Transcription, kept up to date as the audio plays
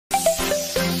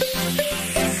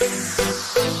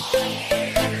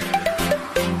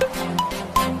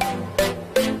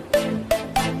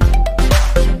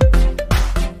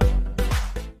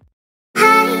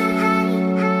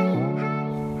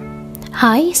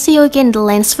Hi, see you again in the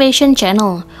Lens Fashion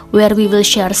channel, where we will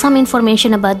share some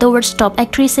information about the world's top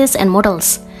actresses and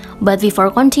models. But before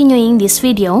continuing this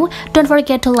video, don't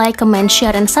forget to like, comment,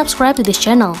 share, and subscribe to this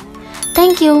channel.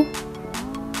 Thank you!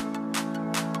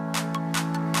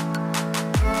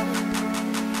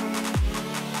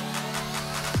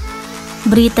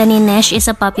 Brittanie Nash is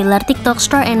a popular TikTok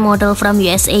star and model from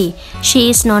USA. She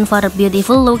is known for her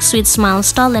beautiful looks, sweet smile,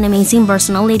 style, and amazing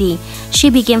personality. She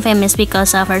became famous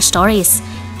because of her stories.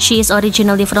 She is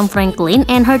originally from Franklin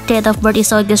and her date of birth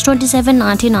is August 27,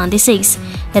 1996.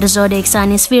 Her zodiac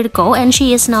sign is Virgo and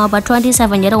she is now about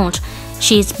 27-year-old.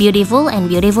 She is beautiful and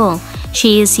beautiful.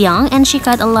 She is young and she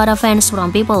got a lot of fans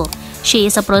from people. She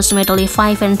is approximately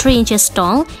 5 and 3 inches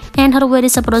tall and her weight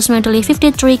is approximately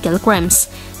 53 kilograms.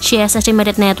 She has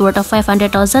estimated net worth of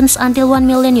 $500,000 until $1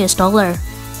 million.